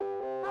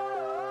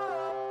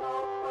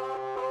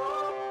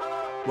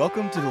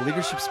Welcome to the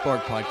Leadership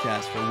Spark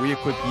podcast, where we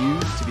equip you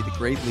to be the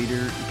great leader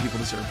you people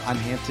deserve. I'm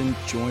Hampton,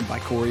 joined by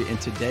Corey, and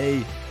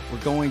today we're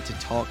going to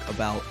talk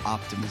about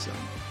optimism.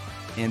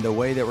 And the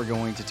way that we're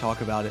going to talk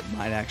about it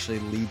might actually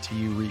lead to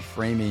you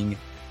reframing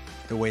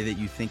the way that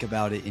you think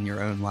about it in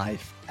your own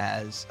life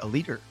as a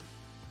leader.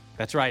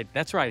 That's right,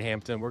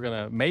 Hampton. We're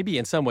going to maybe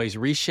in some ways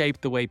reshape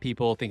the way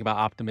people think about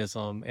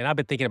optimism. And I've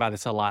been thinking about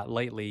this a lot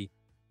lately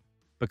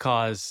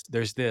because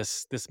there's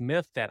this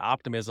myth that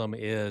optimism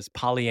is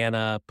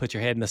Pollyanna, put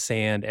your head in the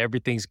sand,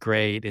 everything's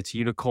great, it's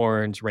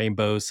unicorns,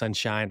 rainbows,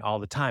 sunshine all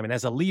the time. And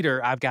as a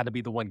leader, I've got to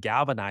be the one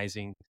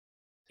galvanizing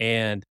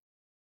and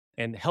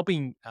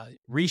helping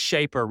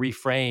reshape or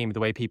reframe the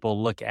way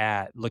people look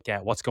at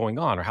what's going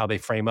on, or how they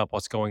frame up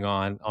what's going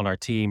on our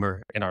team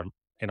or in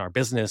our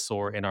business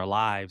or in our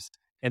lives.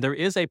 And there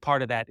is a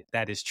part of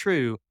that is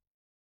true.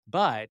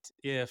 But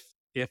if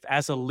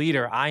as a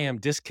leader, I am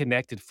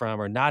disconnected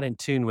from or not in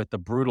tune with the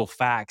brutal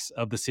facts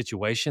of the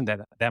situation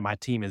that my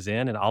team is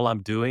in, and all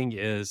I'm doing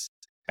is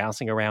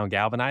bouncing around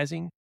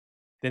galvanizing,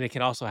 then it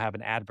can also have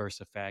an adverse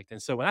effect.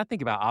 And so when I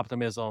think about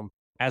optimism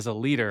as a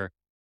leader,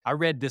 I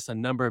read this a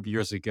number of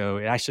years ago.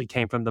 It actually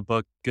came from the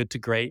book Good to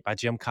Great by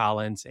Jim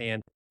Collins,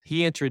 and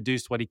he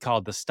introduced what he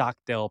called the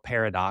Stockdale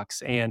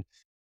Paradox. And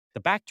the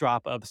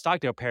backdrop of the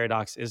Stockdale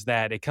Paradox is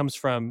that it comes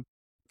from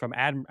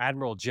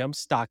Admiral Jim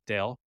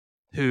Stockdale,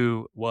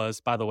 who was,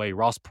 by the way,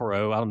 Ross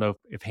Perot. I don't know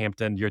if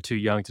Hampton, you're too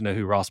young to know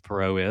who Ross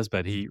Perot is,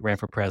 but he ran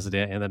for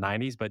president in the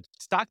 90s. But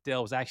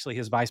Stockdale was actually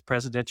his vice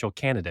presidential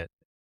candidate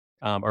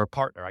or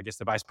partner, I guess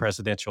the vice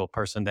presidential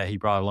person that he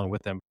brought along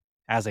with him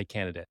as a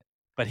candidate.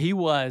 But he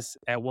was,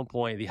 at one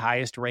point, the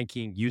highest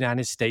ranking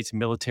United States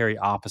military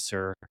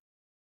officer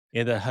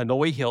in the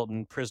Hanoi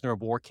Hilton prisoner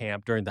of war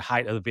camp during the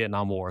height of the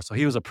Vietnam War. So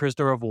he was a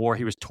prisoner of war.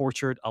 He was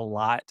tortured a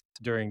lot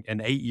during an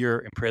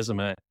 8-year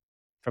imprisonment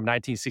from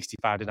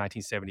 1965 to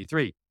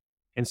 1973.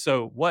 And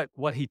so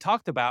what he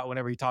talked about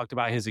whenever he talked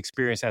about his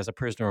experience as a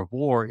prisoner of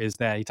war is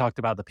that he talked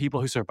about the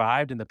people who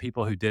survived and the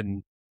people who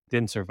didn't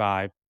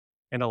survive.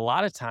 And a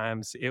lot of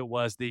times it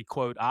was the,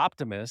 quote,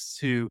 optimists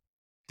who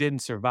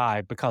didn't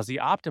survive because the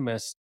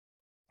optimists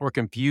were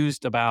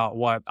confused about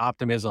what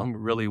optimism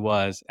really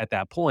was at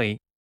that point.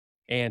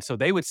 And so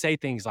they would say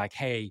things like,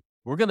 hey,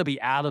 we're going to be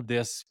out of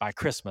this by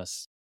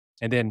Christmas.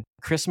 And then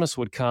Christmas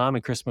would come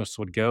and Christmas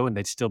would go and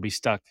they'd still be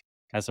stuck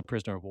as a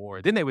prisoner of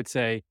war. Then they would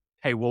say,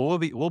 hey, well,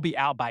 we'll be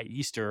out by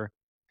Easter.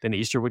 Then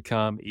Easter would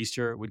come,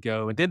 Easter would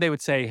go. And then they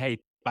would say, hey,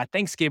 by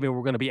Thanksgiving,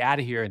 we're going to be out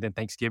of here. And then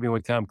Thanksgiving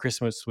would come,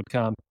 Christmas would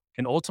come.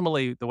 And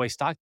ultimately, the way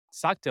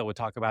Stockdale would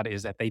talk about it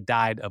is that they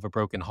died of a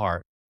broken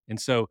heart. And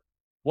so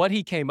what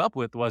he came up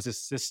with was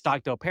this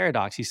Stockdale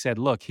paradox. He said,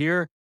 look,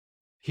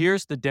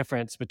 here's the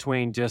difference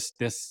between just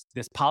this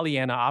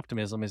Pollyanna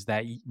optimism is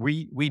that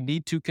we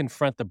need to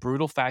confront the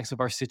brutal facts of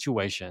our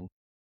situation.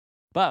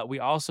 But we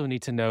also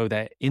need to know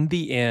that in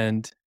the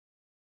end,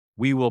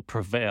 we will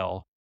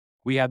prevail.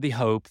 We have the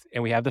hope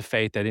and we have the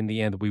faith that in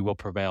the end, we will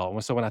prevail.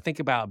 And so when I think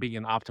about being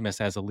an optimist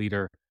as a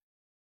leader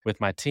with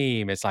my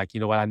team, it's like,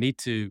 you know what, I need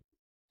to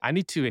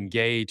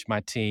engage my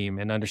team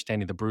in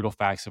understanding the brutal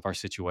facts of our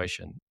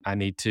situation. I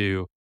need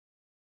to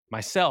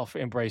myself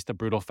embrace the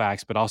brutal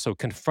facts, but also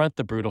confront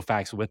the brutal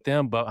facts with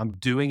them. But I'm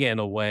doing it in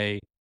a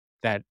way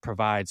that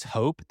provides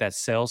hope, that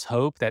sells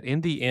hope, that in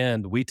the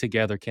end, we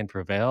together can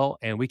prevail.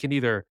 And we can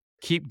either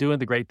keep doing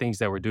the great things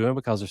that we're doing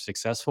because they're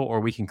successful, or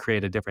we can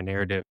create a different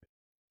narrative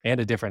and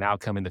a different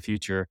outcome in the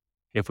future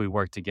if we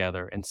work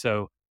together. And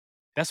so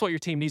that's what your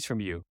team needs from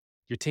you.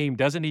 Your team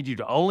doesn't need you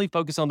to only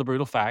focus on the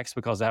brutal facts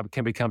because that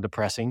can become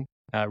depressing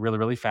really,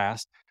 really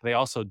fast. They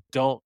also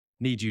don't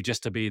need you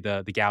just to be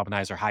the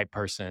galvanizer hype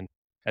person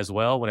as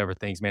well whenever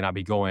things may not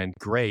be going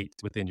great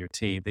within your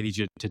team. They need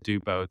you to do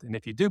both. And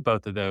if you do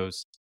both of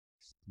those,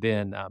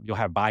 then you'll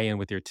have buy-in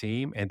with your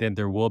team, and then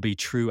there will be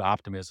true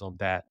optimism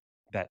that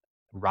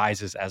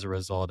rises as a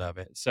result of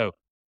it. So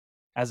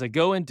as a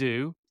go and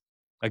do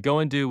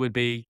would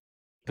be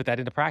put that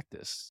into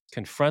practice.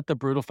 Confront the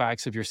brutal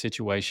facts of your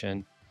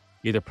situation,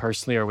 either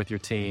personally or with your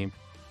team,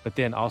 but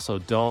then also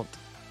don't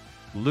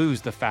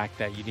lose the fact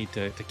that you need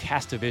to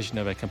cast a vision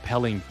of a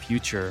compelling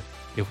future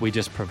if we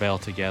just prevail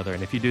together.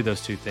 And if you do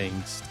those two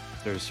things,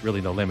 there's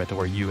really no limit to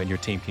where you and your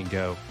team can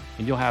go.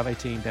 And you'll have a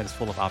team that is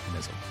full of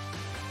optimism.